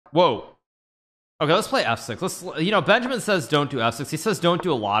Whoa. Okay, let's play f6. Let's, you know, Benjamin says don't do f6. He says don't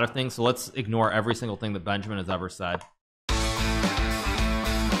do a lot of things, so let's ignore every single thing that Benjamin has ever said.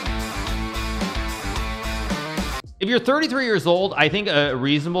 If you're 33 years old, I think a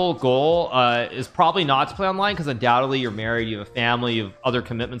reasonable goal is probably not to play online, because undoubtedly you're married, you have a family, you have other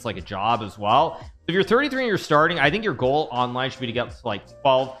commitments like a job as well. If you're 33 and you're starting, I think your goal online should be to get to like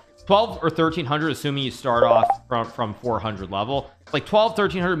 12 or 1300, assuming you start off from 400 level. Like 12,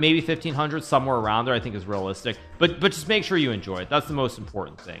 1300, maybe 1500, somewhere around there I think is realistic, but just make sure you enjoy it. That's the most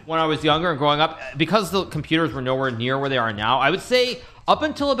important thing. When I was younger and growing up, because the computers were nowhere near where they are now, I would say up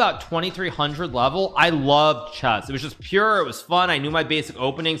until about 2300 level, I loved chess. It was just pure, it was fun, I knew my basic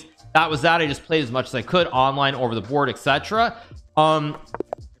openings. That was that. I just played as much as I could online, over the board, etc.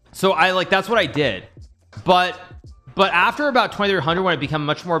 So I like, that's what I did. But after about 2300, when it became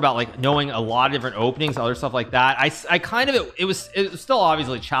much more about like knowing a lot of different openings, other stuff like that, I kind of, it was still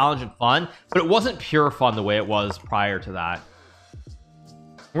obviously challenge and fun, but it wasn't pure fun the way it was prior to that.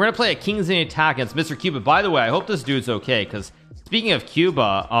 We're gonna play a Kings in Attack against Mr. Cuba. By the way, I hope this dude's okay, because speaking of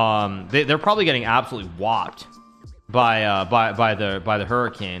Cuba, they're probably getting absolutely whopped by the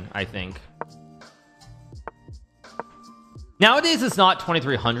hurricane, I think. Nowadays it's not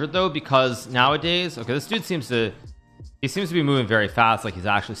 2300 though, because nowadays, okay, this dude seems to be moving very fast, like he's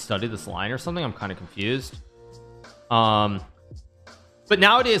actually studied this line or something. I'm kind of confused. But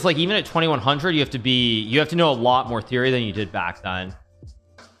nowadays, like even at 2100, you have to know a lot more theory than you did back then.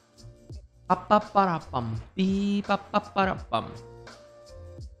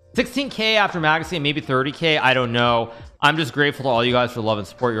 16k after Magnus, maybe 30k, I don't know. I'm just grateful to all you guys for love and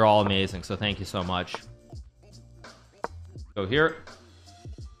support. You're all amazing, so thank you so much. Go here.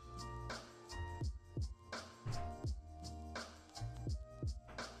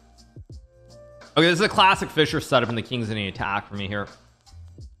 Okay, this is a classic Fischer setup in the Kings in the Attack for me here.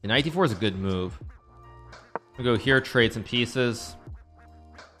 The knight d4 is a good move. I'll go here, trade some pieces.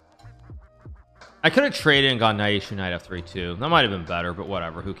 I could have traded and gone knight h2, knight f3 too. That might have been better, but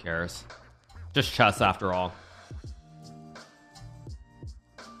whatever, who cares? Just chess after all.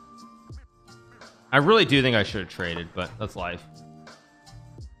 I really do think I should have traded, but that's life.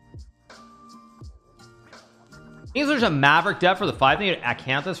 There's a Maverick Debt for the 5. Thank you to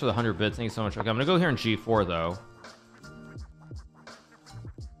Acanthus for the 100 bits. Thank you so much. Okay, I'm gonna go here in g4 though.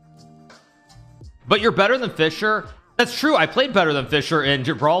 But you're better than Fischer. That's true. I played better than Fischer in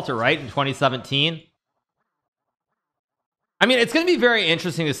Gibraltar, right, in 2017. I mean, it's going to be very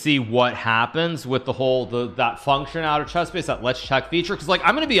interesting to see what happens with the whole that function out of chess-base, that let's check feature, because like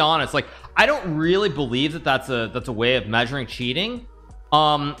I'm going to be honest, like I don't really believe that that's a way of measuring cheating.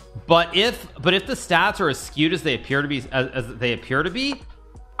 But if the stats are as skewed as they appear to be,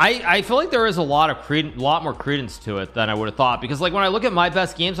 I feel like there is a lot more credence to it than I would have thought, because like when I look at my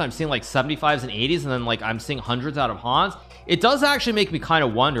best games, I'm seeing like 75s and 80s, and then like I'm seeing hundreds out of Hans. It does actually make me kind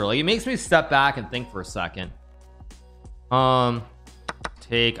of wonder, like it makes me step back and think for a second. I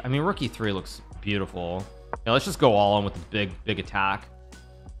mean, rook e3 looks beautiful. Yeah, let's just go all in with the big attack.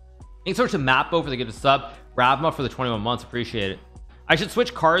 Thanks so much to Mappo for the gift of sub. Ravma for the 21 months, appreciate it. I should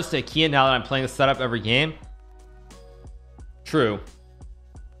switch cars to Ikea now that I'm playing the setup every game. True.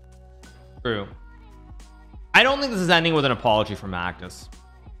 I don't think this is ending with an apology from Magnus.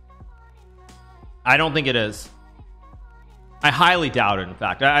 I don't think it is. I highly doubt it. In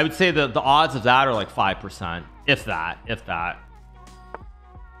fact, I would say the odds of that are like 5%, if that.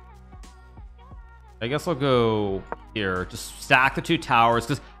 I guess I'll go here, just stack the two towers,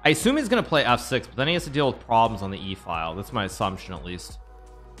 because I assume he's going to play f6, but then he has to deal with problems on the e file. That's my assumption, at least.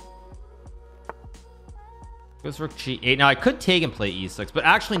 Goes rook g8. Now I could take and play e6, but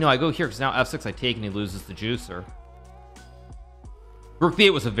actually no, I go here because now f6 I take and he loses the juicer. Rook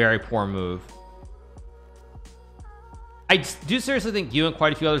b8 was a very poor move. I do seriously think you and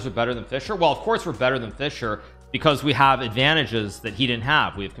quite a few others are better than Fischer. Well, of course we're better than Fischer because we have advantages that he didn't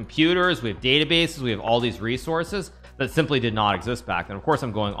have. We have computers, we have databases, we have all these resources that simply did not exist back then. Of course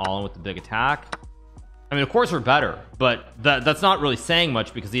I'm going all in with the big attack. I mean, of course we're better, but that's not really saying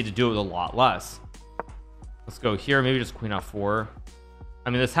much because he had to do it with a lot less. Let's go here, maybe just queen f4. I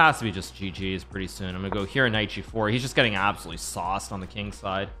mean, this has to be just GG's pretty soon. I'm gonna go here, knight g4. He's just getting absolutely sauced on the king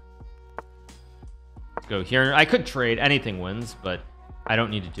side. Let's go here. I could trade, anything wins, but I don't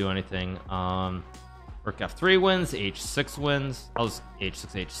need to do anything. Rook f3 wins, h6 wins. I'll just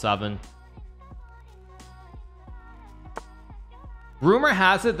h6 h7. Rumor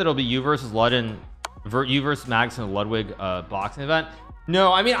has it that it'll be you versus Magnus in the Ludwig boxing event.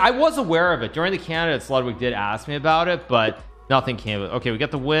 No, I mean, I was aware of it during the candidates. Ludwig did ask me about it, but Nothing came of it. Okay, we get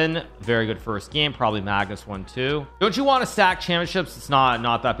the win. Very good first game. Probably Magnus won too. Don't you want to stack championships? It's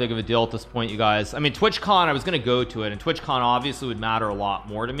not that big of a deal at this point, you guys. I mean, TwitchCon, I was going to go to it, and TwitchCon obviously would matter a lot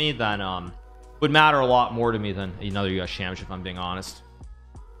more to me than another US championship, if I'm being honest.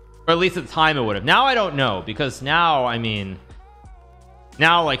 Or at least at the time it would have. Now I don't know, because now, I mean,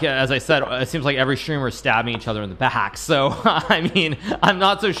 now, like, as I said, it seems like every streamer is stabbing each other in the back. So I mean, I'm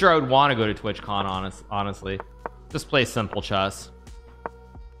not so sure I would want to go to TwitchCon, honestly. Just play simple chess.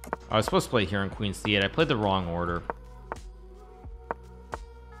 I was supposed to play here in Queen C8. I played the wrong order.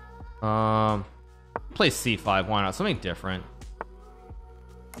 Play C5. Why not? Something different.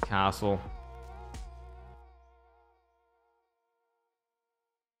 Castle.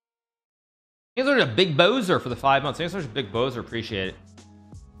 Thanks so much a big Bozer for the 5 months. Thanks so much a big Bozer. Appreciate it.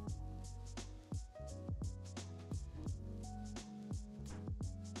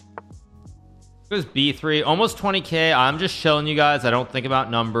 It was B3, almost 20k. I'm just showing you guys. I don't think about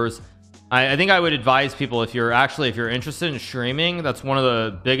numbers. I think I would advise people, if you're interested in streaming, that's one of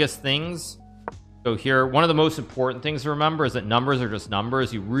the biggest things. So here, one of the most important things to remember is that numbers are just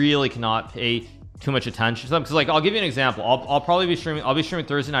numbers. You really cannot pay too much attention to them, because, like, I'll give you an example. I'll probably be streaming. I'll be streaming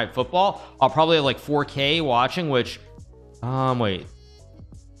Thursday Night Football. I'll probably have like 4k watching, which wait,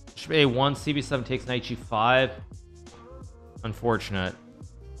 should be A1. CB7 takes knight G5. Unfortunate.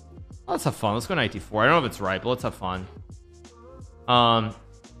 Let's have fun. Let's go knight D4. I don't know if it's right, but let's have fun.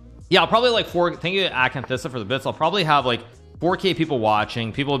 Yeah, I'll probably like thank you to Acanthissa for the bits. I'll probably have like 4k people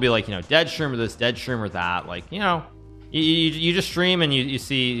watching. People will be like, you know, dead streamer this, dead streamer that. Like, you know, you just stream and you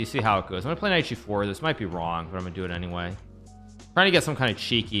see how it goes. I'm gonna play knight G4. This might be wrong, but I'm gonna do it anyway. Trying to get some kind of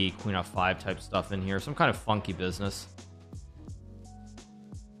cheeky queen F5 type stuff in here, some kind of funky business.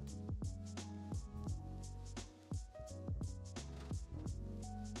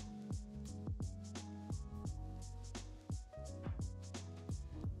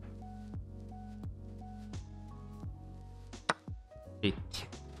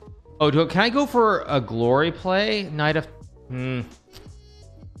 Oh, can I go for a glory play? Knight of I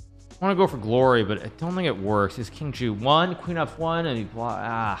want to go for glory, but I don't think it works. He's king G1, queen F1, and he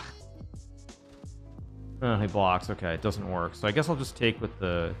blocks. He blocks. Okay, it doesn't work. So I guess I'll just take with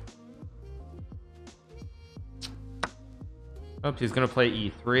the. Oops, he's gonna play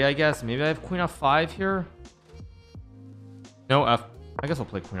E3. I guess maybe I have queen F5 here. No F. I guess I'll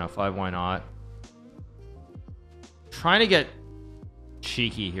play queen F5. Why not? Trying to get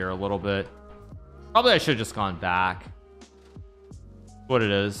cheeky here a little bit. Probably I should have just gone back. What it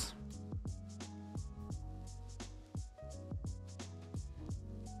is.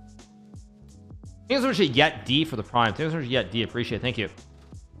 Thanks so much yet D for the prime. Thanks so much yet D. Appreciate it. Thank you.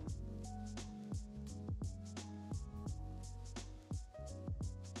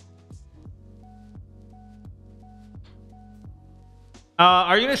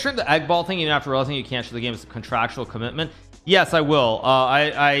 Are you gonna stream the egg ball thing even after realizing you can't show the game as a contractual commitment? Yes, I will.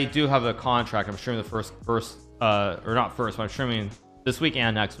 I do have a contract. I'm streaming the first or not first, but I'm streaming this week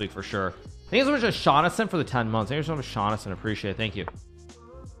and next week for sure. Thank you so much to Shaughnessy for the 10 months. Thank you so much, Shaughnessy. Appreciate it. Thank you.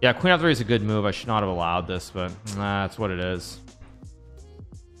 Yeah, queen F3 is a good move. I should not have allowed this, but that's what it is.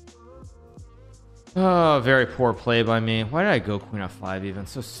 Oh, very poor play by me. Why did I go queen F5 even?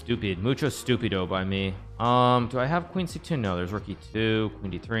 So stupid. Mucho stupido by me. Do I have queen C2? No, there's rook E2,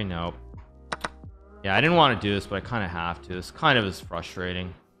 queen D3. Nope. Yeah, I didn't want to do this, but I kind of have to. This kind of is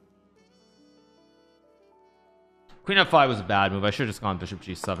frustrating. Queen F5 was a bad move. I should have just gone bishop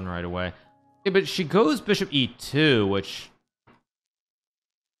G7 right away. Okay, but she goes bishop E2, which...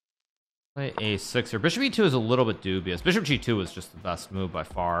 Play A6 here. Bishop E2 is a little bit dubious. Bishop G2 was just the best move by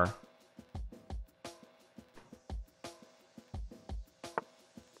far.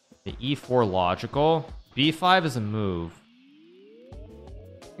 Okay, E4 logical. B5 is a move.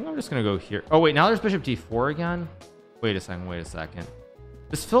 I think I'm just gonna go here. Oh wait, now there's bishop D4 again. Wait a second.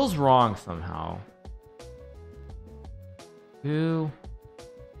 This feels wrong somehow.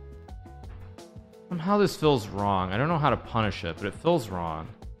 Somehow this feels wrong. I don't know how to punish it, but it feels wrong.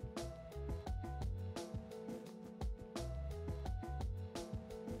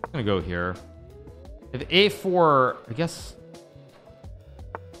 I'm gonna go here. If A4, I guess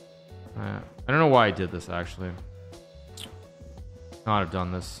I don't know why I did this actually. Not have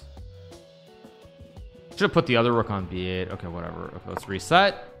done this. Should have put the other rook on B8. Okay, whatever. Okay, let's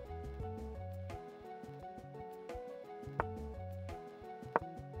reset.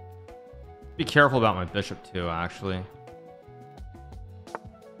 Be careful about my bishop too, actually.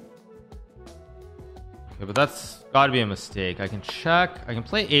 Okay, but that's got to be a mistake. I can check. I can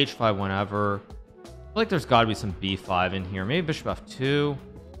play H5 whenever. I feel like there's got to be some B5 in here. Maybe bishop F2.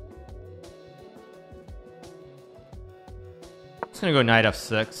 just gonna go knight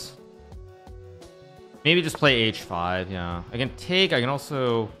f6. Maybe just play h5. Yeah, I can take. I can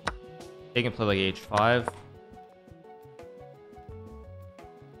also take and play like h5.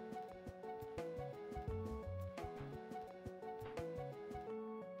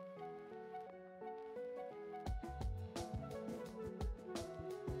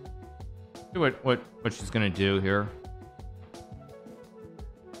 See what she's gonna do here.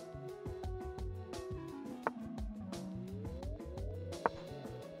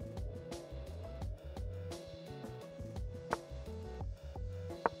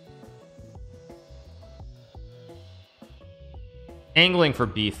 Angling for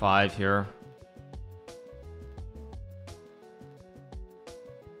b5 here.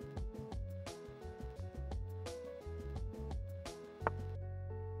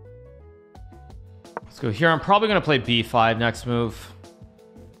 Let's go here. I'm probably going to play b5 next move.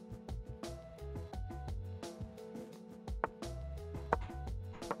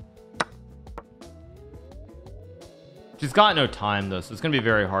 She's got no time though, so it's going to be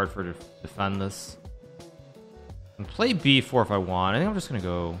very hard for her to defend this. I can play b4 if I want. I think I'm just going to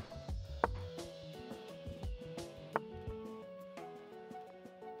go.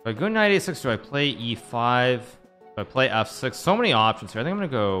 If I go knight a6, do I play e5? Do I play f6? So many options here. I think I'm going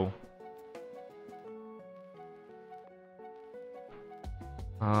to go.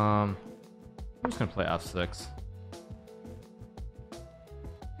 I'm just gonna play f6.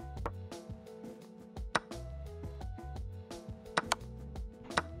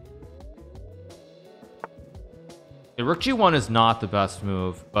 The rook g1 is not the best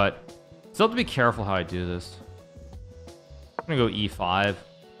move, but still have to be careful how I do this. I'm gonna go e5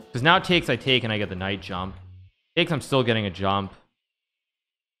 because now takes I take and I get the knight jump. Takes I'm still getting a jump.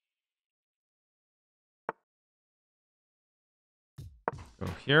 Go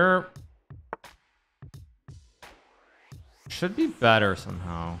here. Should be better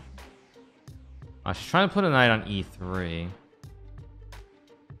somehow. She's trying to put a knight on e3.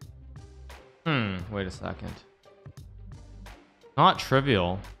 Wait a second. Not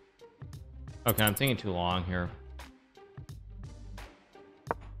trivial. Okay, I'm thinking too long here.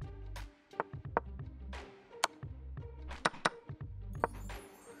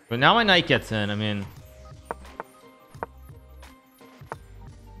 But now my knight gets in. I mean,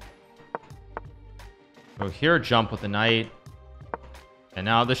 go here, jump with the knight, and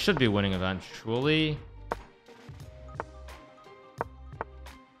now this should be winning eventually.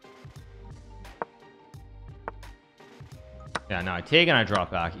 Yeah, now I take and I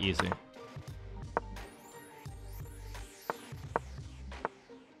drop back easy.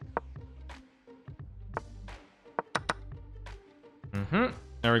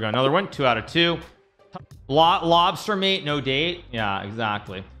 There we go, another one. 2 out of 2. Lobster mate, no date. Yeah,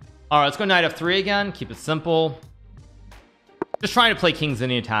 exactly. All right, let's go knight f3 again. Keep it simple. Just trying to play king's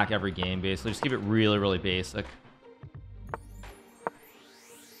Indian attack every game, basically. Just keep it really, really basic.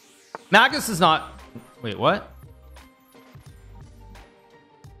 Magnus is not. Wait, what?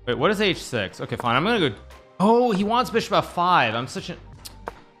 Wait, what is h6? Okay, fine. I'm gonna go. Oh, he wants bishop f5. I'm such an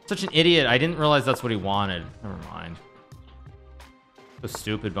idiot. I didn't realize that's what he wanted. Never mind. So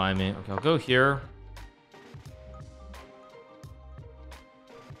stupid by me. Okay, I'll go here.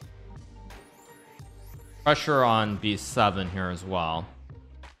 Pressure on b7 here as well.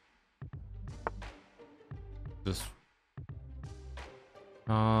 Just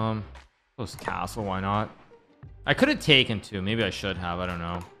close castle, why not? I could have taken 2. Maybe I should have. I don't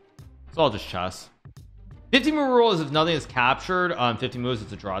know. It's all just chess. 50 move rule is if nothing is captured on 50 moves,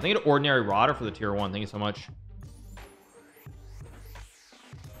 it's a draw. I think an ordinary rotter for the tier 1. Thank you so much.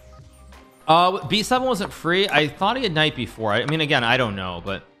 B7 wasn't free. I thought he had knight before. I mean, again, I don't know,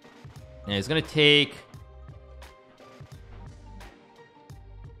 but yeah, he's gonna take.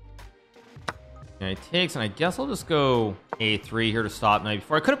 Yeah, he takes, and I guess I'll just go a3 here to stop knight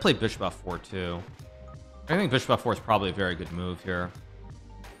before. I could have played bishop f4 too. I think bishop f4 is probably a very good move here.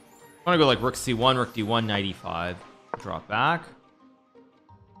 I want to go like rook c1, rook d1, knight e5. Drop back.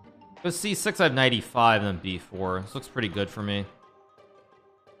 Go c6. I have knight e5 and then b4. This looks pretty good for me.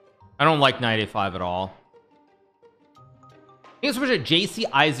 I don't like knight a5 at all. Thanks so much at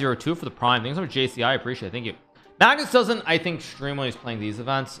JCI02 for the prime. Thanks so much, JCI. I appreciate it. Thank you. Magnus doesn't, I think, stream when he's playing these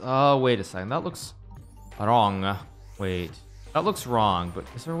events. Oh, wait a second. That looks wrong. Wait. That looks wrong, but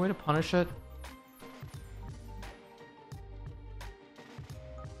is there a way to punish it?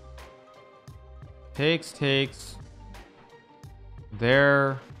 Takes.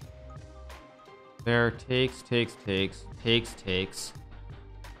 There. Takes.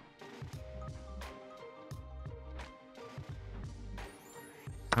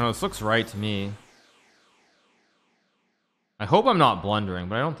 I don't know, this looks right to me. I hope I'm not blundering,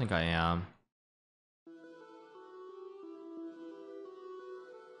 but I don't think I am.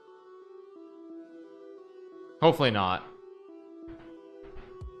 Hopefully not.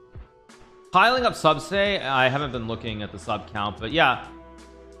 Piling up subs today. I haven't been looking at the sub count, but yeah,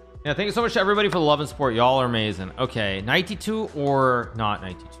 thank you so much to everybody for the love and support. Y'all are amazing. Okay, 92 or not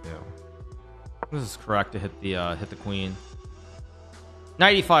 92. This is correct to hit the queen.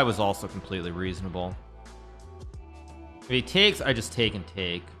 95 was also completely reasonable. If he takes, I just take and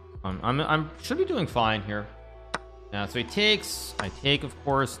take. I'm should be doing fine here. Yeah, so he takes, I take, of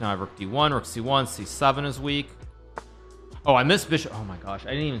course. Now I have rook d1, rook c1, c7 is weak. Oh, I missed bishop. Oh my gosh,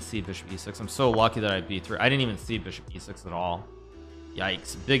 I didn't even see bishop e6. I'm so lucky that I b3. I didn't even see bishop e6 at all.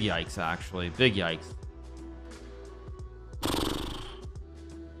 Yikes, big yikes, actually, big yikes.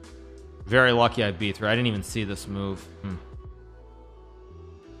 Very lucky I b3. I didn't even see this move.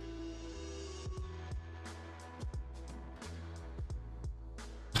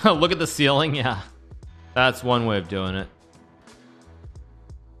 Look at the ceiling. Yeah, that's one way of doing it.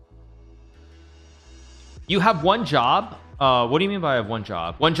 You have one job. What do you mean by I have one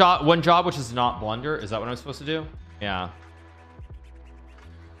job? One job which is not blunder. Is that what I'm supposed to do? Yeah.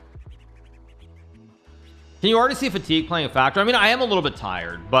 Can you already see fatigue playing a factor? I mean, I am a little bit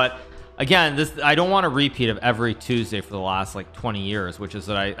tired, but again, this, I don't want a repeat of every Tuesday for the last like 20 years, which is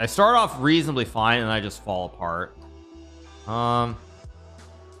that I start off reasonably fine and I just fall apart.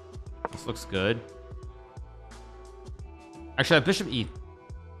 This looks good. Actually, I have bishop e.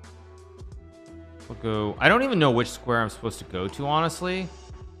 We'll go. I don't even know which square I'm supposed to go to, honestly.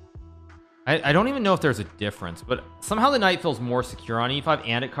 I don't even know if there's a difference, but somehow the knight feels more secure on e5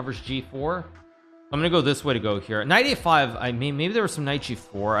 and it covers g4. I'm gonna go this way to go here. Knight a5. I mean, maybe there was some knight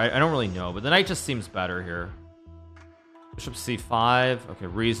g4. I don't really know, but the knight just seems better here. Bishop c5. Okay,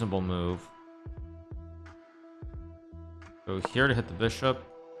 reasonable move. Go here to hit the bishop.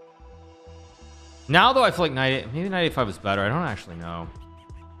 Now though, I feel like maybe knight a5 is better. I don't actually know.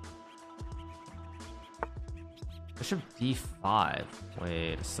 Bishop d5.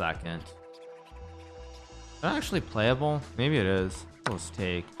 Wait a second. Is that actually playable? Maybe it is. Let's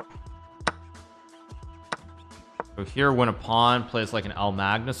take. So here, win a pawn, plays like an L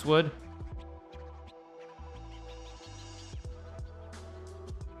Magnus would.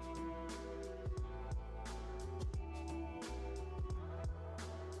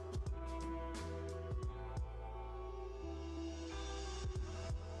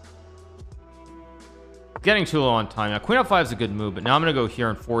 Getting too low on time. Now queen f5 is a good move, but now I'm gonna go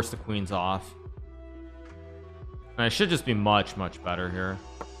here and force the queens off. And I should just be much better here.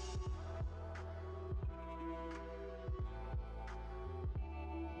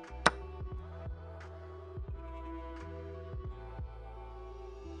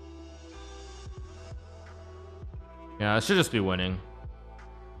 Yeah, I should just be winning.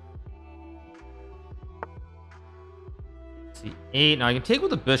 C8. Now I can take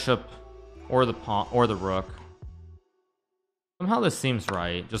with the bishop or the pawn or the rook. Somehow this seems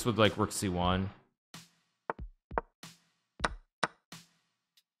right, just with like rook c1.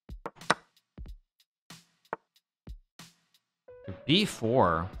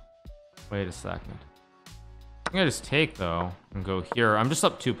 b4. Wait a second. I think I just take though and go here. I'm just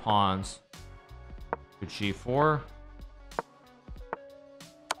up 2 pawns. To g4.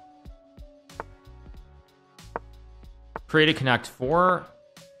 Create a connect 4.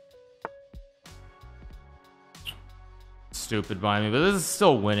 Stupid by me, but this is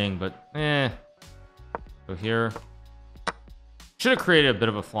still winning, but go here. Should have created a bit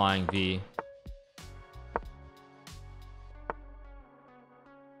of a flying V.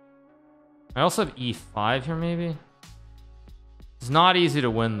 I also have e5 here, maybe. It's not easy to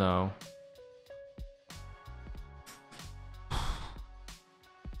win though.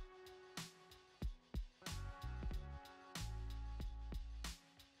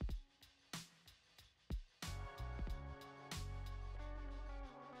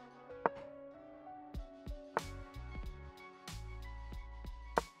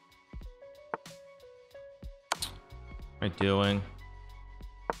 What am I doing?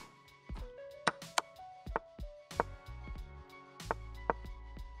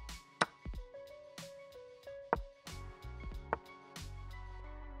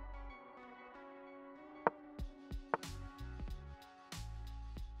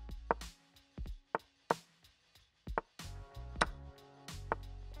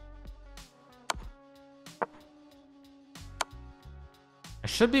 I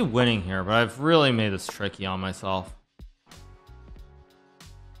should be winning here, but I've really made this tricky on myself.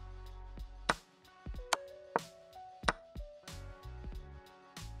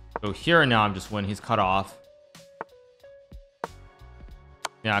 Go here and now I'm just winning. He's cut off.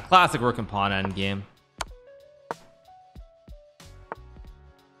 Yeah, classic rook and pawn endgame.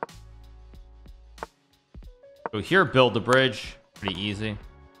 Go here, build the bridge. Pretty easy.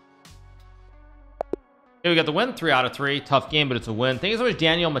 Okay, we got the win, 3 out of 3. Tough game, but it's a win. Thank you so much,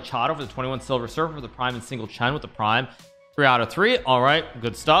 Daniel Machado, for the 21 silver server for the prime and single Chen with the prime. 3 out of 3. All right,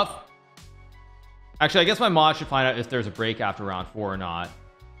 good stuff. Actually, I guess my mod should find out if there's a break after round 4 or not.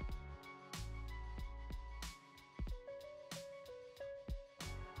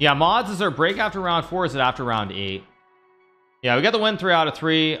 Yeah, mods, is there a break after round 4 or is it after round 8? Yeah, we got the win, 3 out of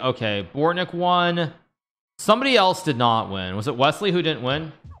 3. Okay, Bortnick won. Somebody else did not win. Was it Wesley who didn't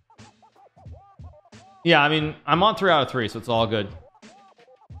win? Yeah, I mean, I'm on 3 out of 3, so it's all good.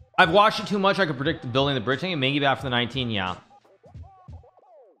 I've watched it too much. I could predict building the bridge thing and maybe after the 19. Yeah.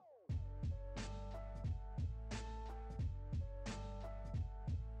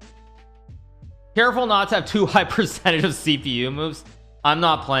 Careful not to have too high percentage of CPU moves. I'm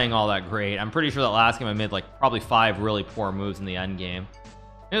not playing all that great. I'm pretty sure that last game I made like probably 5 really poor moves in the end game.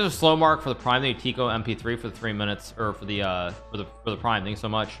 Here's a slow mark for the prime. Thank you, Tico MP3 for the 3 minutes, or for the prime. Thanks so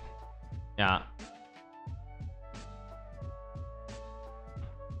much. Yeah.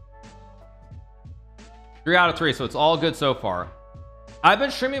 Three out of 3, so it's all good so far. I've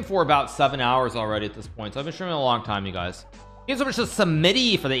been streaming for about 7 hours already at this point, so I've been streaming a long time, you guys. Thank you so much to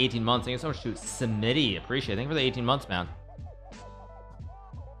Smitty for the 18 months. Thank you so much to Smitty. Appreciate it. Thank you for the 18 months, man.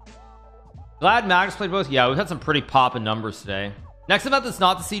 Glad Magnus played both. Yeah, we've had some pretty poppin' numbers today. Next event that's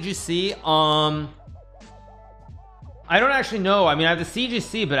not the CGC. I don't actually know. I mean, I have the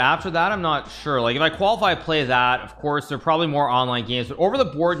CGC, but after that, I'm not sure. Like, if I qualify, play that. Of course, there are probably more online games. But over the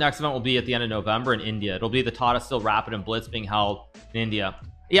board, next event will be at the end of November in India. It'll be the Tata Steel Rapid and Blitz being held in India.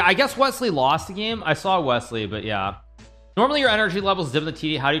 Yeah, I guess Wesley lost the game. I saw Wesley, but yeah. Normally, your energy levels dip in the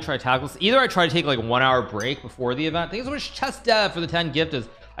TD. How do you try to tackle this? Either I try to take like a 1 hour break before the event. Thank you so much, Chess Dev, for the 10 gift. Is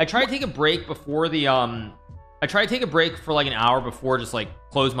I try to take a break before the I try to take a break for like an hour before, just like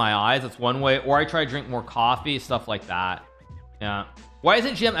close my eyes. That's one way. Or I try to drink more coffee, stuff like that. Yeah. Why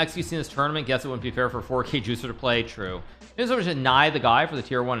isn't GMHikaru in this tournament? Guess it wouldn't be fair for 4K Juicer to play. True. Thanks so much to Nye the guy for the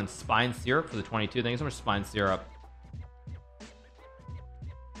tier 1 and Spine Syrup for the 22. Thanks so much, Spine Syrup.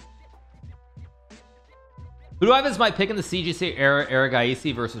 Who do I have as my pick in the CGC?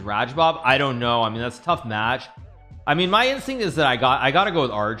 Aragaisi versus Rajbob? I don't know. I mean, that's a tough match. I mean, my instinct is that I gotta go with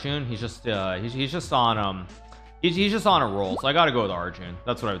Arjun. He's just he's just on he's just on a roll, so I gotta go with Arjun.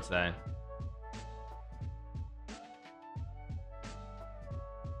 That's what I would say.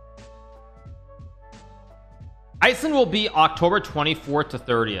 Iceland will be October 24th to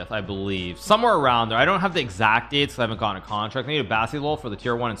 30th, I believe, somewhere around there. I don't have the exact dates because I haven't gotten a contract. I need a Basilol for the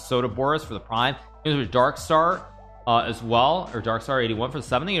tier 1 and Soda Boris for the prime. There's Dark Star as well, or Dark Star 81 for the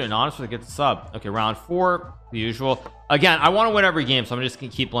 7th. And Anonymous for the get the sub. Okay, round 4, the usual. Again, I want to win every game, so I'm just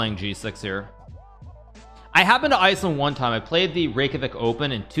gonna keep playing G6 here. I happened to Iceland one time. I played the Reykjavik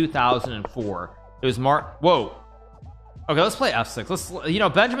Open in 2004. It was whoa. Okay, let's play f6. Let's, you know,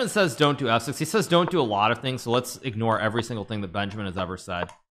 Benjamin says don't do f6. He says don't do a lot of things, so let's ignore every single thing that Benjamin has ever said.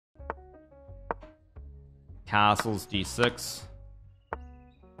 Castles d6.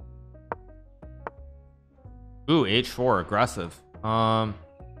 Ooh, h4, aggressive.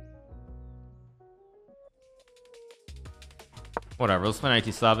 Whatever, let's play knight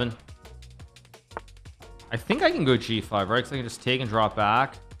d7. I think I can go g5, right? Because I can just take and drop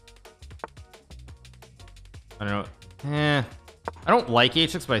back. I don't know. I don't like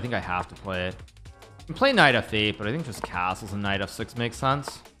h6, but I think I have to play it. I can play knight f8, but I think just castles and knight f6 makes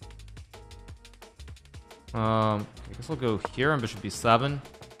sense. I guess I'll go here on bishop b7.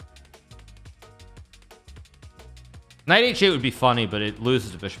 Knight h8 would be funny, but it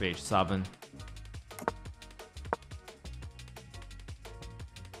loses to bishop h7.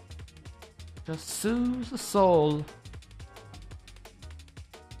 Just soothes the soul.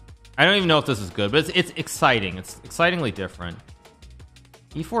 I don't even know if this is good, but it's exciting. It's excitingly different.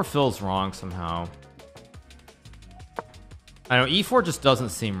 e4 feels wrong somehow. I know e4 just doesn't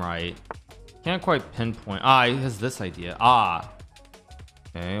seem right. Can't quite pinpoint. He has this idea.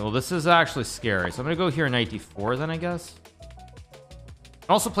 Okay, well, this is actually scary. So I'm gonna go here knight d4 then, I guess. I can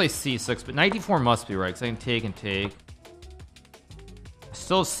also play c6, but knight d4 must be right because I can take and take.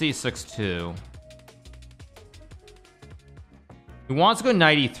 Still c6 too. He wants to go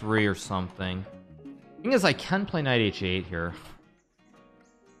knight e3 or something. The thing is, I can play knight h8 here.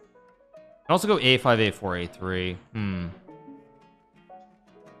 I can also go a5, a4, a3.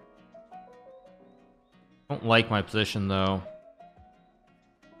 Don't like my position though.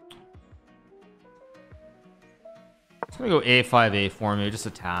 I'm gonna go a5, a4, maybe just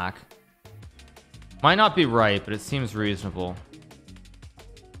attack. Might not be right, but it seems reasonable.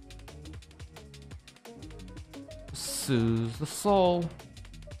 soothes the soul.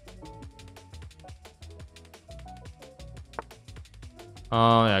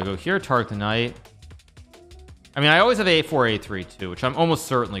 Oh yeah, go here, target the knight. I mean, I always have a4 a3 too, which I'm almost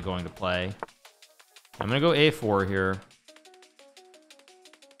certainly going to play. I'm gonna go a4 here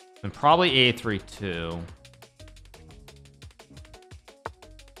and probably a3 too.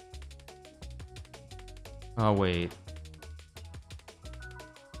 Oh wait,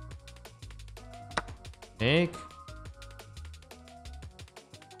 take.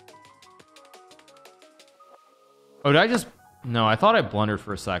 Oh, did I just... No, I thought I blundered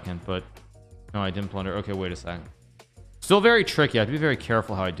for a second, but no, I didn't blunder. Okay, wait a second. Still very tricky. I have to be very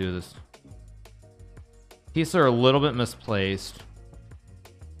careful how I do this. Pieces are a little bit misplaced.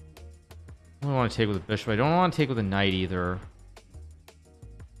 I don't want to take with a bishop. I don't want to take with a knight either.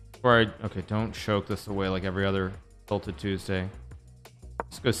 Or okay, don't choke this away like every other Tilted Tuesday.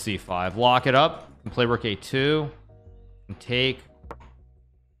 Let's go c5. Lock it up and play rook a2 and take.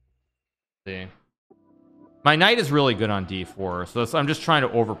 See. My knight is really good on d4, so I'm just trying to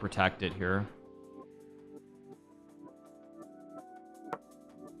overprotect it here.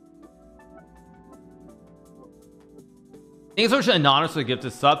 Thank you so much to Anonymous for the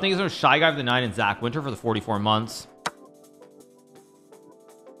gifted sub. Thank you so much Shy Guy for the 9 and Zach Winter for the 44 months.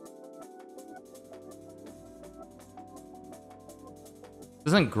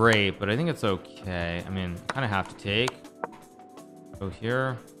 This isn't great, but I think it's okay. I mean, kind of have to take. Go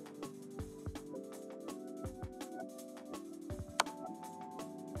here.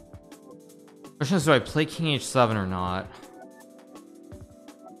 Question is, do I play king h7 or not?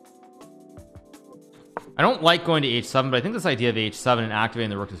 I don't like going to h7, but I think this idea of h7 and activating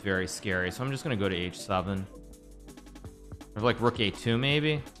the rook is very scary, so I'm just going to go to h7. Or like rook a2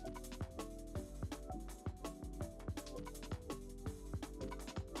 maybe.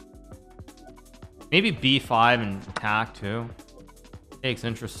 Maybe b5 and attack too. Take's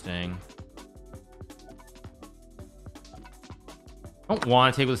interesting. I don't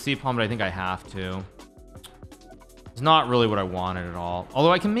want to take with a c-pawn, but I think I have to. It's not really what I wanted at all.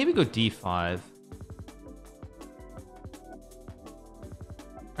 Although I can maybe go d5.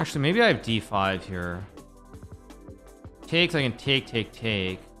 Actually, maybe I have d5 here. Takes, I can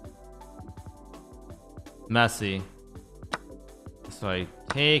take. Messy. So I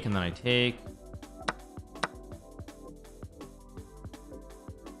take, and then I take.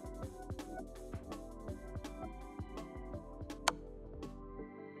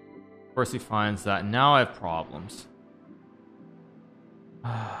 Of course he finds that. Now I have problems.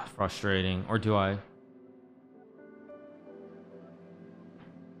 Frustrating. Or do I?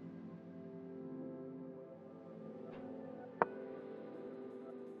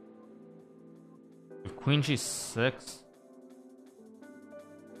 Queen g6.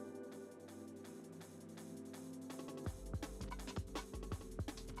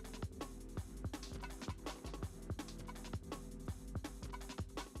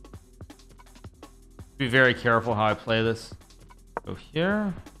 Be very careful how I play this. Go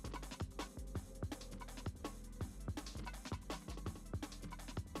here.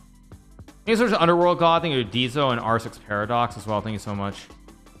 Thank you so much to Underworld God. Thank you to Dizo and R6 Paradox as well. Thank you so much.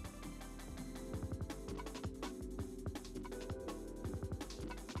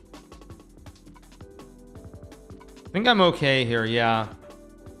 I think I'm okay here, yeah.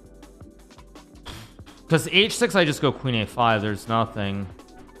 Because h6 I just go queen a5. There's nothing.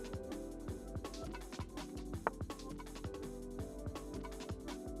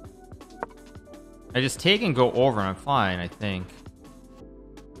 I just take and go over and I'm fine, I think.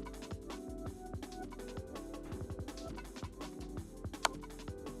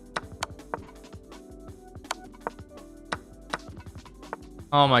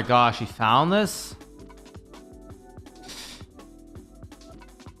 Oh my gosh, he found this?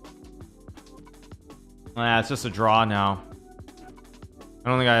 Yeah, it's just a draw now. I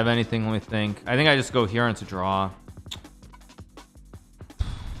don't think I have anything. Let me think. I think I just go here and it's a draw.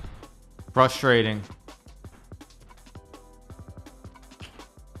 Frustrating.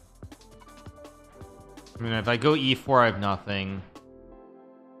 I mean, if I go e4, I have nothing.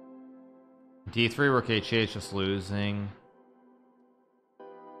 d3 rook h8, just losing.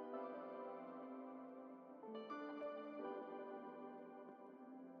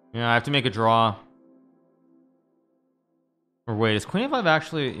 Yeah, I have to make a draw. Or wait, is queen a5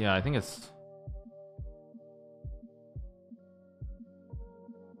 actually? Yeah, I think it's...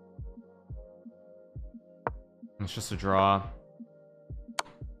 It's just a draw.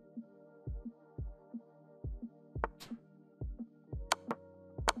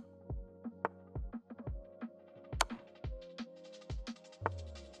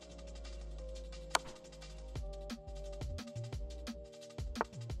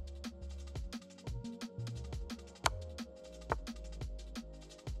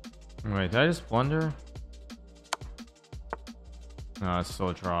 Wait, did I just blunder? No, it's still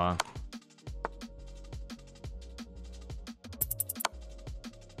a draw.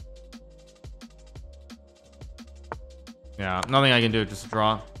 Yeah, nothing I can do, just a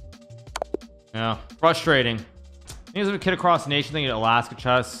draw. Yeah, frustrating. He's a kid across the nation thing at Alaska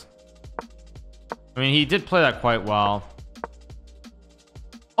chess. I mean, he did play that quite well.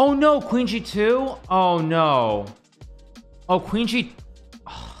 Oh no, Queen G2. Oh no. Oh, Queen G.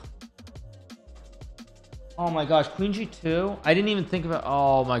 Oh my gosh, Queen G2. I didn't even think of it.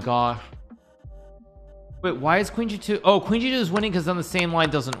 Oh my gosh. Wait, why is Queen G2? Oh, Queen G2 is winning because then the same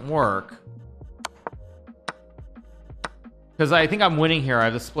line doesn't work. Because I think I'm winning here. I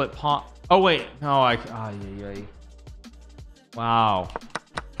have a split pawn. Oh wait, no, yeah. Wow.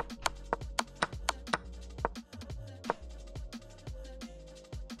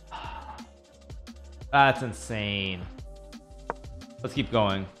 That's insane. Let's keep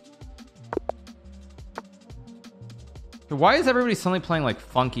going. Why is everybody suddenly playing like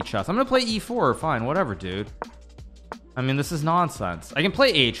funky chess? I'm gonna play e4. Fine, whatever, dude. I mean, this is nonsense. I can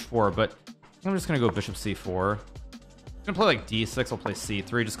play h4, but I'm just gonna go bishop c4. I'm gonna play like d6. I'll play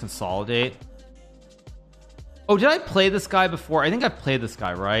c3, just consolidate. Oh, did I play this guy before? I think I played this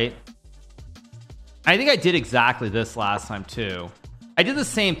guy, right? I think I did exactly this last time too. I did the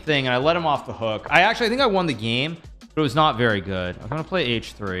same thing and I let him off the hook. I think I won the game, but it was not very good. I'm gonna play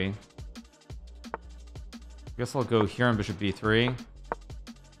h3. I guess I'll go here on bishop b3.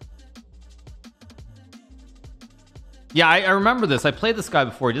 Yeah, I remember this. I played this guy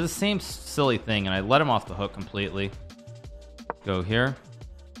before. He did the same silly thing and I let him off the hook completely. Go here.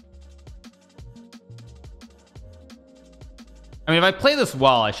 I mean, if I play this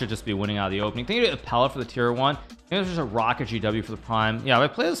well, I should just be winning out of the opening. Think of Pella for the tier 1. I think there's just a rocket GW for the prime. Yeah,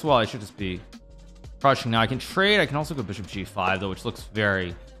 if I play this well, I should just be crushing. Now I can trade. I can also go bishop g5 though, which looks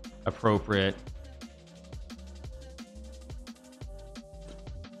very appropriate.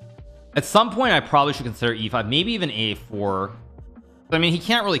 At some point I probably should consider e5, maybe even a4. I mean, he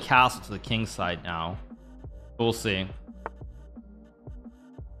can't really castle to the king side now. We'll see.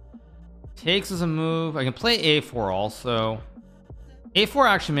 Takes as a move. I can play a4 also. A4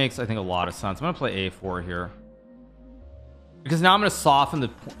 actually makes, I think, a lot of sense. I'm gonna play a4 here because now I'm gonna soften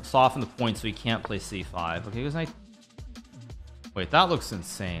the point so he can't play c5. Okay, because wait, that looks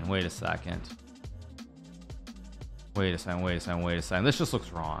insane. Wait a second. Wait a second. This just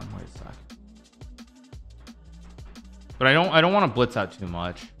looks wrong. Wait a second. But I don't want to blitz out too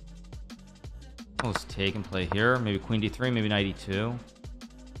much. I'll just take and play here. Maybe queen d3, maybe knight e2.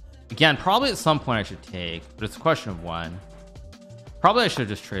 Again, probably at some point I should take, but it's a question of when. Probably I should have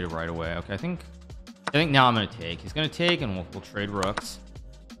just traded right away. Okay, I think now I'm gonna take. He's gonna take and we'll trade rooks.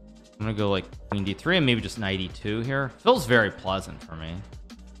 I'm gonna go like queen d3 and maybe just knight e2 here. Feels very pleasant for me.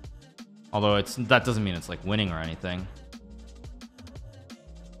 Although that doesn't mean it's like winning or anything.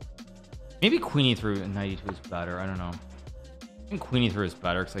 Maybe queen e3 and knight e2 is better. I don't know. I think queen e3 is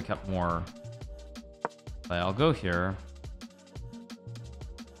better because I kept more. But I'll go here.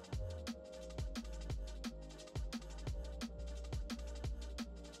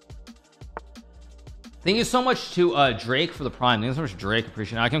 Thank you so much to Drake for the prime. Thank you so much, Drake.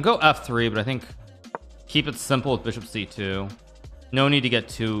 Appreciate it. I can go f3, but I think keep it simple with bishop c2. No need to get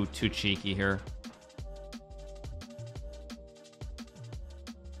too cheeky here.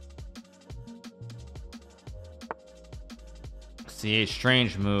 See,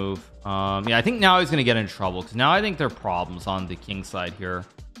 strange move. Yeah, I think now he's gonna get in trouble because now I think there are problems on the king side here.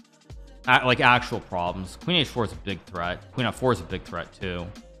 Like actual problems. Queen h4 is a big threat. Queen f4 is a big threat too.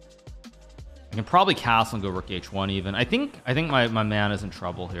 I can probably castle and go rook h1 even. I think my man is in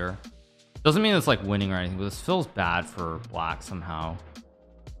trouble here. Doesn't mean it's like winning or anything, but this feels bad for black somehow.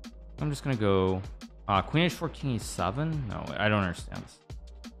 I'm just gonna go queen h4 king e7. No, I don't understand this.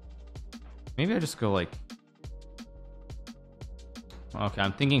 Maybe I just go like, okay,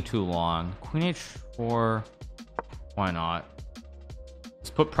 I'm thinking too long. Queen h4, why not? Let's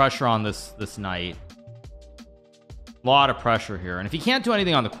put pressure on this knight. A lot of pressure here, and if he can't do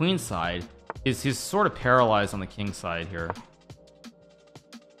anything on the queen side, he's sort of paralyzed on the king side here.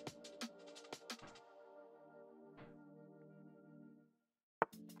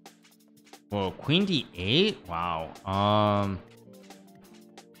 Whoa, queen d8. Wow.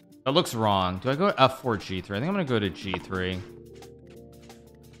 That looks wrong. Do I go f4 g3? I think I'm gonna go to g3.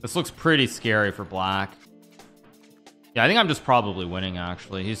 This looks pretty scary for black. Yeah, I think I'm just probably winning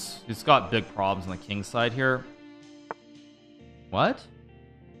actually. He's got big problems on the king side here. What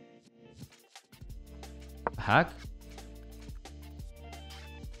the heck?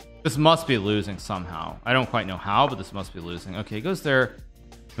 This must be losing somehow. I don't quite know how, but this must be losing. Okay, he goes there.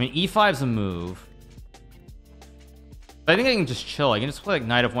 I mean, e5 is a move. But I think I can just chill. I can just play like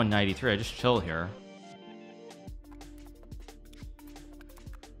knight of 193. I just chill here.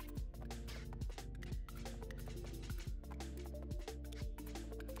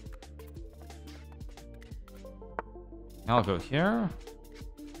 Now I'll go here.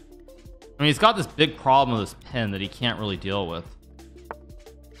 I mean, he's got this big problem with this pin that he can't really deal with.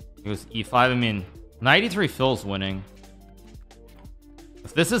 He goes e5. I mean, 93 feels winning.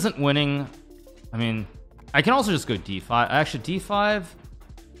 If this isn't winning, I mean, I can also just go d5. Actually, d5.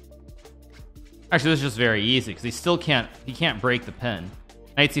 Actually, this is just very easy because he can't break the pin.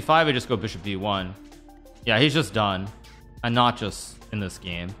 Knight c5, I just go bishop b1. Yeah, he's just done, and not just in this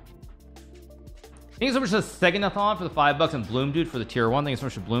game. Thank you so much for the second Nathan for the $5 and Bloom Dude for the tier 1. Thank you so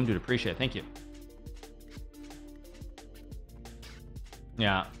much for Bloom Dude. Appreciate it. Thank you.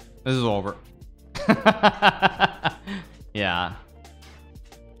 Yeah, this is over. Yeah.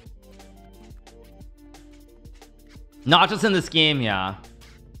 Not just in this game, yeah.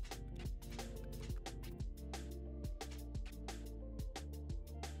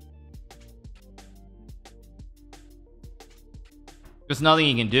 There's nothing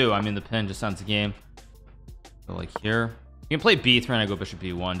you can do. I mean, the pin just ends the game. So like here, you can play b3 and I go bishop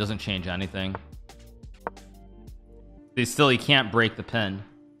b1. Doesn't change anything. He can't break the pin.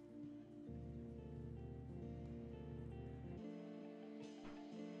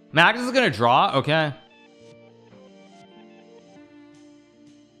 Magnus is gonna draw. Okay.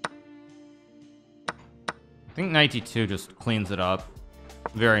 I think knight d2 just cleans it up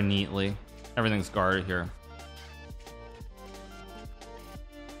very neatly. Everything's guarded here.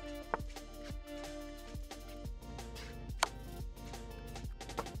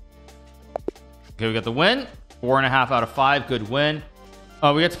 Okay, we got the win. 4.5 out of 5. Good win.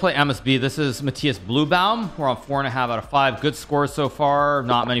 We get to play MSB. This is Matthias Bluebaum. We're on 4.5 out of 5. Good scores so far.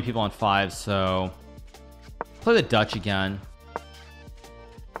 Not many people on 5, so play the Dutch again.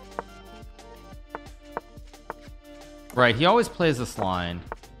 Right, he always plays this line.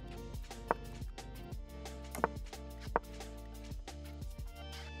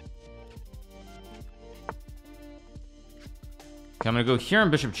 Okay, I'm gonna go here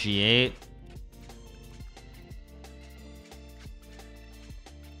on bishop g8.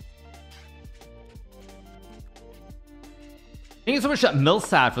 Thank you so much,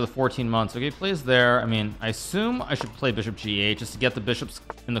 Milsat, for the 14 months. Okay, he plays there. I mean, I assume I should play bishop g8 just to get the bishops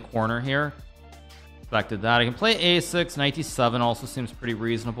in the corner here. Expected that. I can play a6. Knight d7 also seems pretty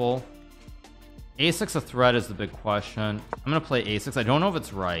reasonable. a6 a threat is the big question. I'm gonna play a6. I don't know if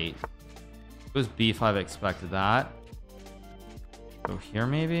it's right. It was b5. I expected that. Go here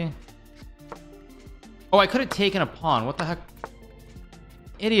maybe. Oh, I could have taken a pawn. What the heck?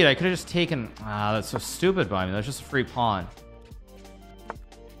 Idiot, I could have just taken... Ah, that's so stupid by me. That's just a free pawn.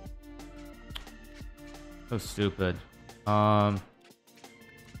 So stupid.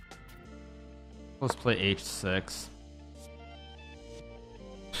 Let's play h6.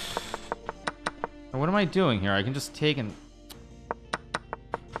 What am I doing here? I can just take and...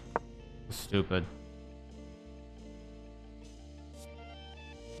 Stupid.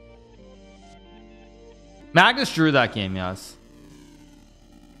 Magnus drew that game, yes.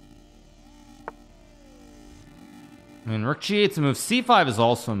 I mean, rook g8's a move. c5 is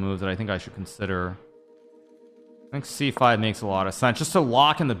also a move that I think I should consider. I think c5 makes a lot of sense, just to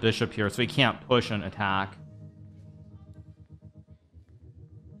lock in the bishop here so he can't push and attack.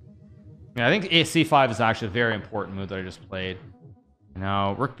 Yeah, I think c5 is actually a very important move that I just played.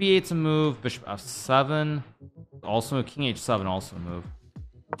 Now, rook b8's a move, bishop f7, also king h7 also a move.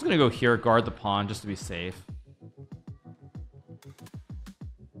 I'm just gonna go here, guard the pawn just to be safe.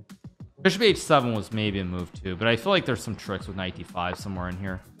 Bishop h7 was maybe a move too, but I feel like there's some tricks with knight d5 somewhere in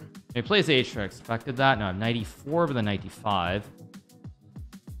here. He plays h3. I expected that. Now I have knight e4 with a knight d5.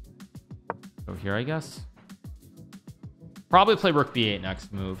 Go here, I guess. Probably play rook b8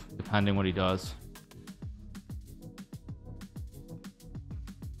 next move, depending what he does.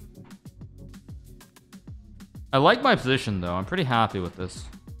 I like my position though. I'm pretty happy with this.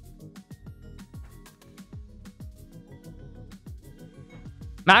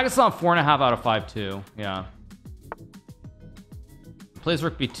 Magnus on 4.5 out of 5 too. Yeah. Plays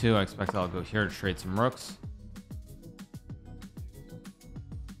rook b2. I expect I'll go here to trade some rooks.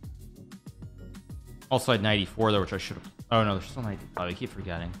 Also I had knight e4 there, which I should have... Oh no, there's still knight d5. I keep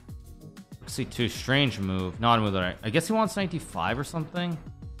forgetting. Rook c2, strange move. Not a move that I guess he wants knight d5 or something.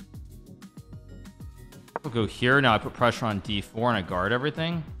 I'll go here. Now I put pressure on d4 and I guard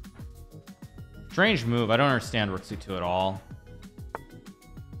everything. Strange move. I don't understand rook c2 at all.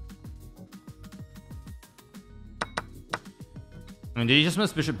 I mean, did he just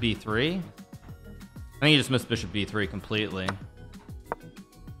miss bishop b3? I think he just missed bishop b3 completely.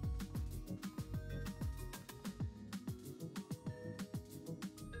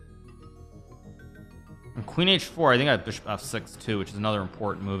 And queen h4, I think I have bishop f6 too, which is another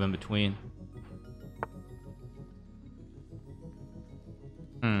important move in between.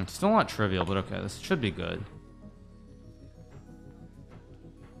 Still not trivial, but okay, this should be good.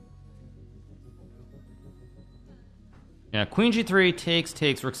 Yeah, queen g3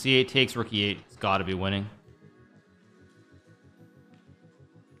 takes rook c8 takes rook e8. It's got to be winning.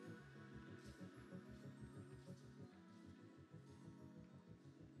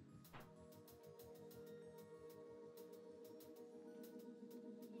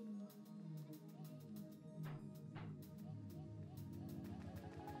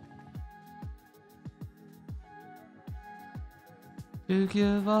 To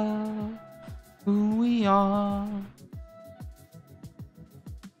give up who we are.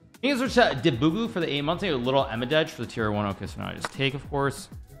 You can switch to Debugu for the 8 months. A little Emidej for the tier 1. Okay, so now I just take, of course.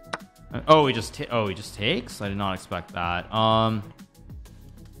 Oh, he just takes. I did not expect that. I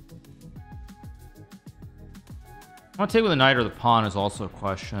want to take with the knight or the pawn is also a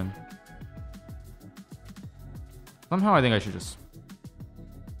question. Somehow I think I should just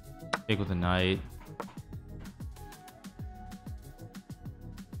take with the knight.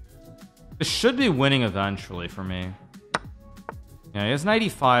 This should be winning eventually for me. Yeah, he has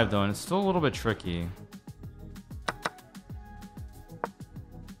 95 though, and it's still a little bit tricky.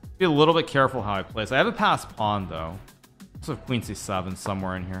 Be a little bit careful how I play this. I have a passed pawn though. I also have queen c7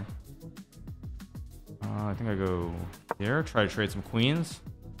 somewhere in here. I think I go here, try to trade some queens.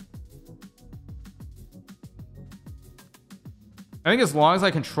 I think as long as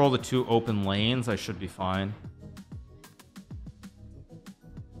I control the 2 open lanes, I should be fine.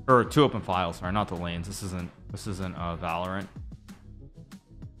 Or 2 open files, sorry, not the lanes. This isn't Valorant.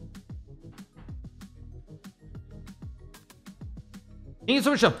 You can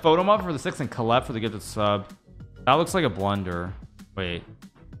switch up photo mob for the 6 and Colette for the gifted sub. That looks like a blunder. Wait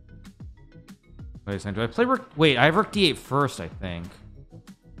a second, do I play rook? Wait, I have rook d8 first, I think.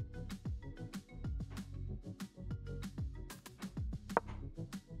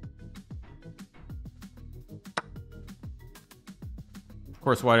 Of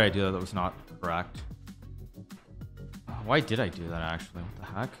course, why did I do that? That was not correct. Why did I do that actually? What the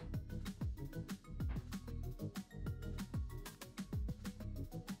heck?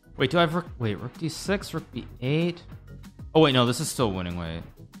 Wait, do I have rook? Wait, rook d6, rook b8. Oh wait, no, this is still winning. Wait,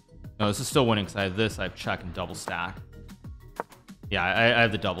 no, this is still winning because I have this. I have check and double stack. Yeah, I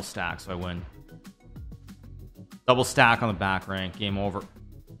have the double stack, so I win. Double stack on the back rank. Game over.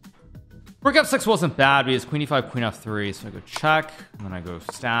 Rook f6 wasn't bad because queen e5, queen f3. So I go check, and then I go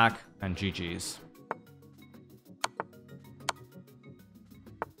stack, and GG's.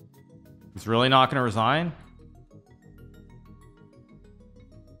 He's really not going to resign.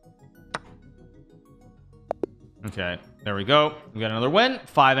 Okay, there we go. We got another win.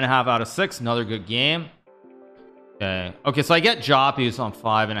 5.5 out of 6. Another good game. Okay, so I get Joppies on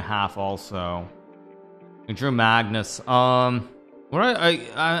 5.5 also. I drew Magnus. What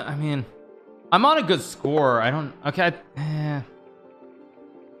I mean, I'm on a good score. I don't. Okay.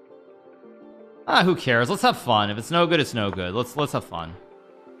 Who cares? Let's have fun. If it's no good, it's no good. Let's have fun.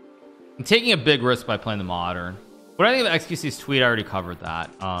 I'm taking a big risk by playing the modern. What I think of XQC's tweet, I already covered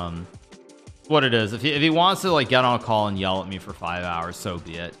that. What it is. If he wants to like get on a call and yell at me for 5 hours, so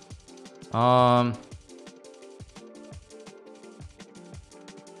be it.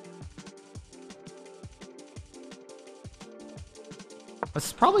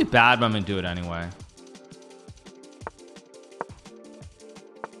 It's probably bad, but I'm gonna do it anyway.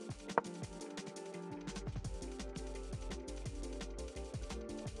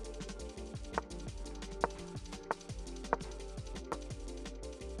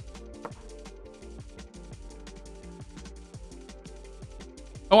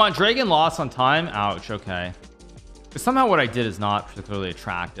 Oh, on Dragon lost on time. Ouch. Okay, but somehow what I did is not particularly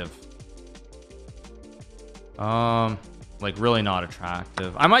attractive. Like really not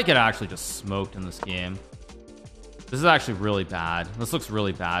attractive. I might get actually just smoked in this game. This is actually really bad. This looks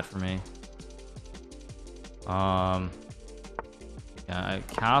really bad for me. Yeah,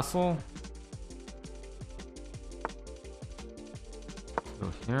 castle.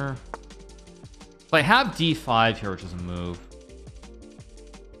 Go here. So I have d5 here, which is a move.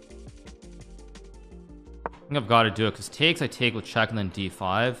 I think I've got to do it because takes, I take with check and then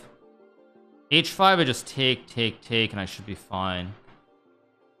d5. h5 I just take, and I should be fine.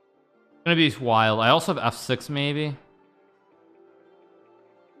 It's gonna be wild. I also have f6 maybe.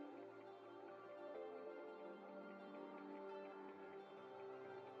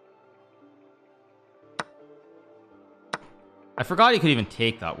 I forgot he could even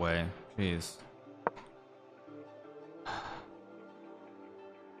take that way. Jeez.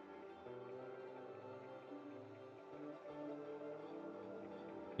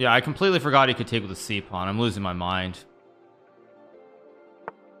 Yeah, I completely forgot he could take with a C pawn. I'm losing my mind.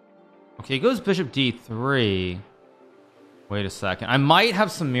 Okay, he goes bishop d3. Wait a second. I might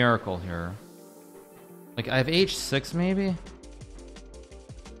have some miracle here. Like, I have h6 maybe?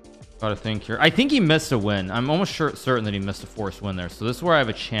 Gotta think here. I think he missed a win. I'm almost certain that he missed a forced win there. So this is where I have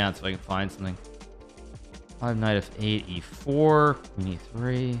a chance if I can find something. 5 knight f8, e4, queen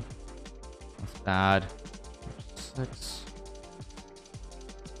e3. That's bad. H6.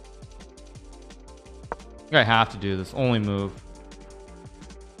 I think I have to do this. Only move.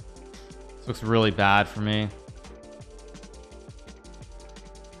 This looks really bad for me.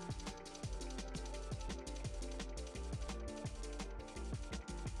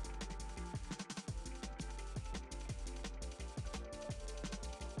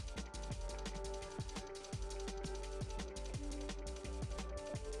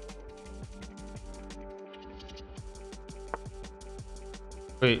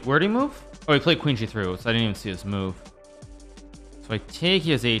 Wait, where'd he move? Oh, he played queen g3, so I didn't even see his move. So I take, he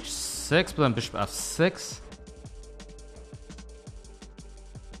has h6, but then bishop f6.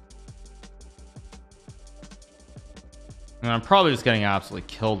 And I'm probably just getting absolutely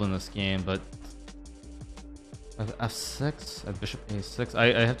killed in this game, but I have f6, I have bishop a6.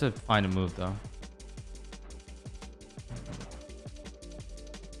 I have to find a move though.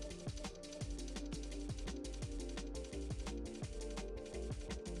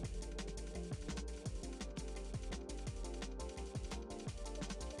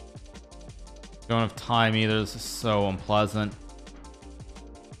 Don't have time either. This is so unpleasant.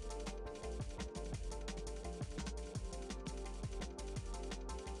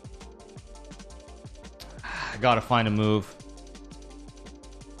 I gotta find a move.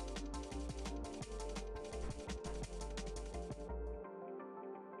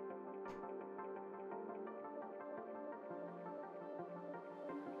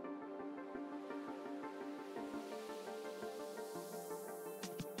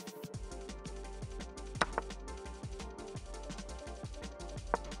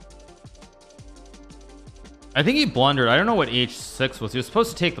 I think he blundered. I don't know what h6 was. He was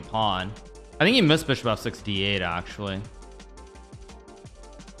supposed to take the pawn. I think he missed bishop f6 d8 actually.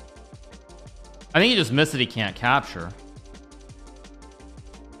 I think he just missed that he can't capture.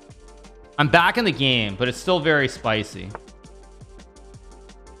 I'm back in the game, but it's still very spicy.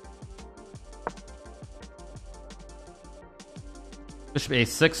 Bishop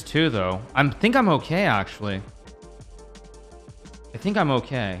a6 too though. I think I'm okay actually. I think I'm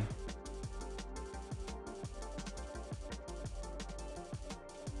okay.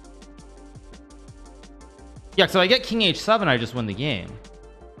 Yeah, so I get king h7, I just win the game.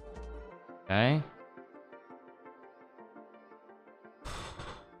 Okay.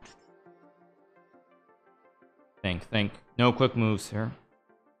 Think. No quick moves here.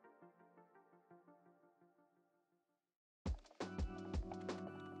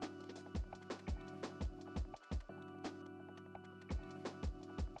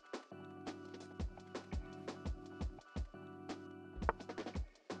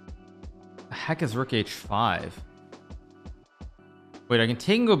 The heck is rook h5? Wait, I can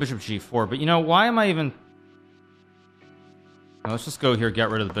take and go bishop g4, but you know, why am I even... No, let's just go here, get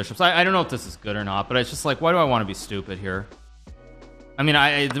rid of the bishops. I don't know if this is good or not, but it's just like, why do I want to be stupid here? I mean,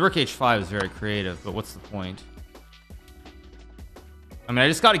 the rook h5 is very creative, but what's the point? I mean, I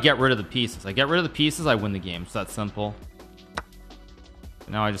just got to get rid of the pieces. I get rid of the pieces, I win the game. It's that simple. But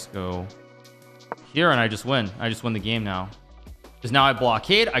now I just go here and I just win. I just win the game now. Because now I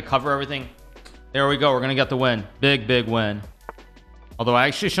blockade, I cover everything. There we go. We're gonna get the win. Big win. Although I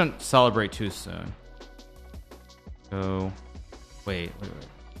actually shouldn't celebrate too soon. Go. Wait.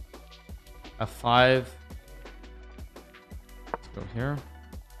 F5. Let's go here.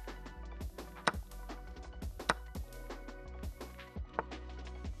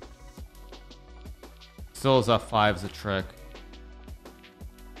 Still is F5 is a trick.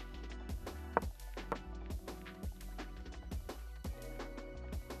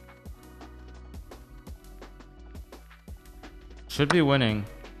 Should be winning.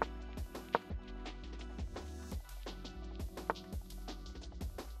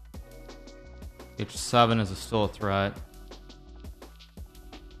 H7 is still a threat.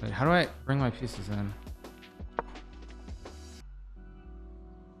 Wait, how do I bring my pieces in?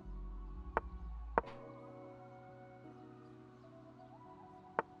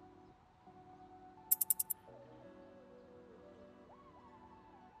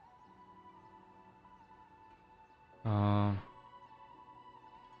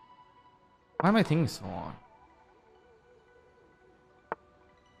 Why am I thinking so long?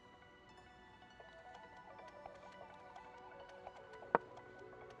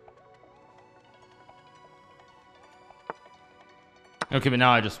 Okay, but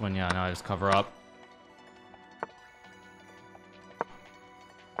now I just win. Yeah, now I just cover up.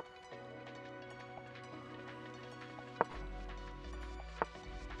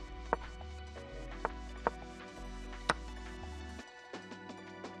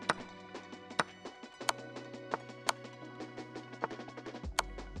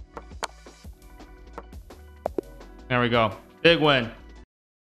 There we go. Big win.